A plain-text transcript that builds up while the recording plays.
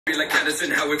like Addison,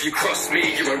 how if you cross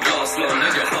me, you won't last long.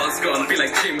 And your heart's gone. Be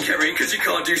like Jim Carrey, cause you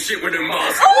can't do shit with a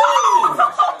mask.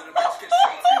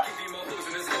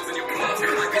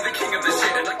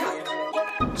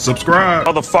 Subscribe,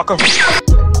 motherfucker.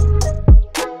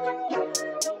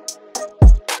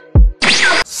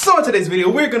 So in today's video,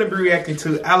 we're going to be reacting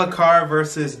to ALUCARD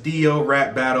versus DIO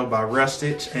rap battle by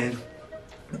RUSTAGE. And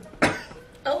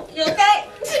oh, you okay?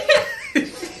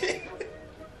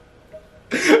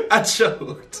 I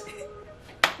choked.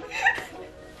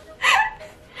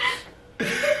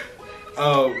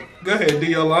 Oh, go ahead, do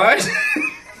your line.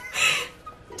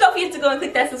 Don't forget to go and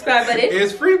click that subscribe button.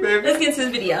 It's free, baby. Let's get into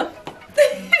this video.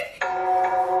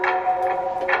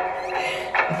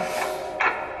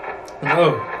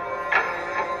 Oh.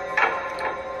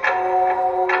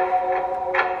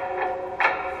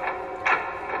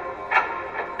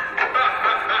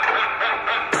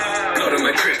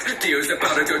 DIO's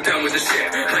about to go down with the shit.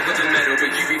 I got the medal, but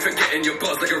you be forgetting your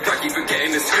boss like a Rocky forgetting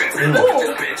the script.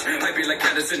 This bitch, I be like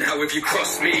Addison, how if you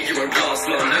cross me, you won't last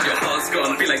long. And your heart's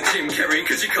gone. Be like Jim Carrey,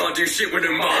 cause you can't do shit with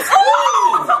a mask.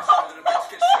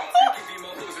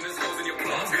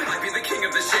 I be the king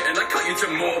of the shit, and I cut you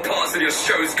to more parts than your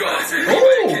show's got.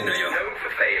 Thinking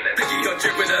you're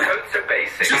drip with a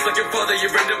just like your father,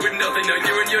 you end up with nothing. Now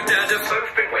you and your dad have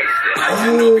both been wasted. I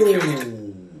cannot be cured.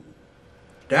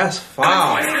 That's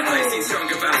foul. I see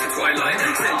stronger vows in twilight.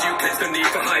 Send you clips, no need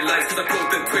for highlights. Cause I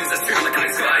brought them twins that feel like I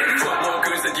slide. Talk more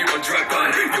goons than you on drive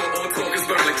by. Your all talk is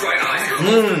burned like dry ice.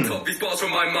 Top these bars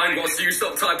from my mind whilst you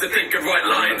stop time to think of right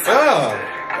lines.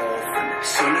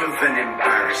 Son of an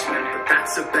embarrassment, but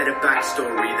that's a better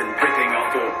backstory than ripping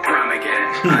off or Bram again.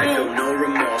 I feel no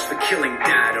remorse for killing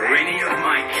Dad or any of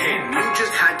my kin. You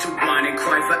just had to whine and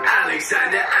cry for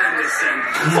Alexander Anderson.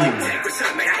 Take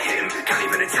return, may I hit him? Can't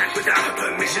even attack without a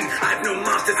permission. I've no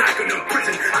masters, I got no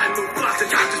prison. I move fast, the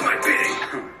time does my bidding.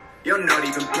 You're not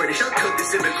even British, I'll cut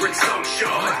this immigrant song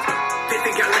short. They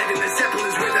think I led in the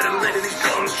Zeppelins way that I'm letting these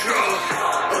bombs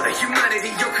draw. Oh, the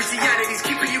humanity, your Christianity's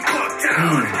keeping you fucked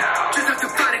down. Just have to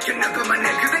fight it, can up on my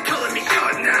neck, cause they calling me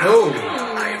God now.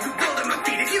 I have the world at my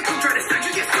feet, if you come try to stand,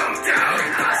 you get thumped down.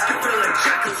 Baskerville and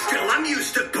Jackal still, I'm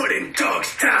used to putting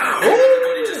dogs down.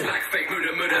 Just like fake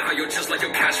muda, how you're just like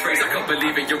your catchphrase. I can't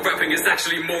believe it, your rapping is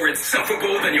actually more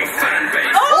insufferable than your fan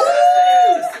base.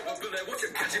 Watch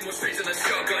him catching more straight in the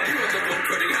shotgun. You are the one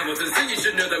putting Hamiltons, and you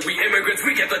should know that we immigrants,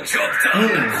 we get the job done.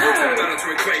 Turn battle to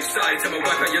a graveside, tell me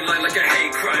wipe out your line like a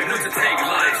hate crime. Not to take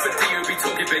lives, but DIO be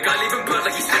talking big. I leave him burnt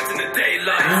like he stepped in the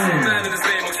daylight. Man in his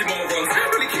name, oxymorons.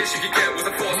 Only kiss you could get was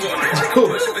the fourth one.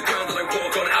 Push to the ground that I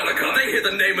walk on ALUCARD. They hear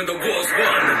the name and the war's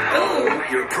won. Oh,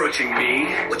 you're approaching me?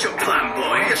 What's your plan,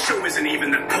 boy? Your show isn't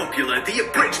even that popular. The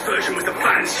abridged version was the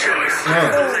fans' choice.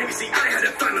 The legacy, I had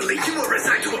a family. You were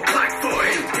resigned to a black boy.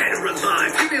 Dead or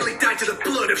alive, you nearly died to the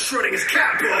blood of Schrodinger's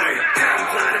cat boy. Damn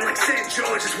glad I'm like St.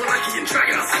 George's, Wallacky and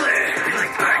Dragon I'll slay. Be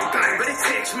like bang bang, but it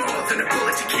takes more than a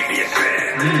bullet to keep me at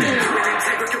bay. You ain't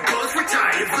take with your balls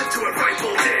retire, you've lived to a ripe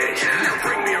old age. Now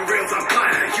bring me a real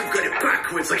vampire, you've got it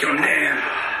backwards like your name.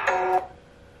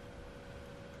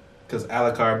 Because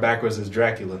ALUCARD backwards is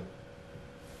Dracula.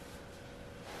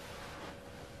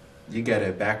 You got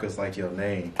it backwards like your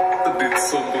name. Did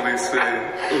somebody say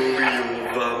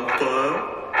real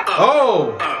vampire?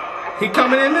 Oh! He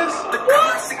coming in this? The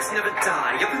classics never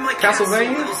die. Up in my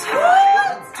Castlevania?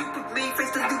 Stupidly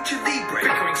face the lucha libre.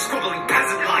 Bickering, squabbling,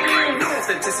 peasant-like. No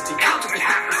authenticity, counterfeit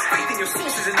hackers. Faith in your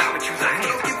sources is not what you lack.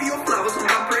 I'll give you your flowers on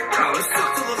vampiric powers.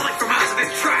 Suck all the life from out of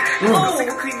this track. No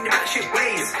single clean batshit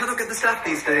ways. Cannot get the staff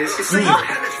these days. You say you're a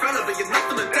hellish fella, but you're not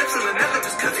from the depths of the nether.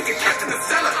 Just cut to get kept in the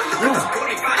cellar. This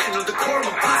body fashion of the decorum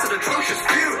of placid atrocious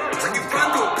view. It's like you ran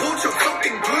to a porch of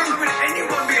fucking broom. Would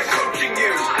anyone be approaching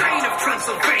you? Bane of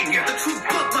Transylvania, the true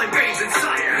bloodline veins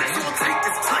inside. So I'll take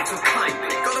this title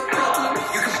kindly. Got a problem?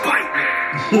 You can bite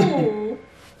me.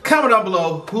 Comment down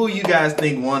below who you guys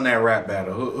think won that rap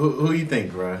battle. Who you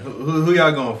think, bro? Who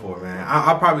y'all going for, man?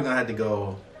 I'm probably gonna have to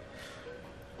go.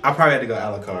 I probably had to go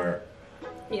ALUCARD.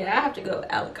 Yeah, I have to go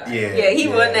ALUCARD. Yeah, he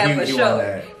won that for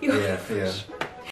sure. Yeah.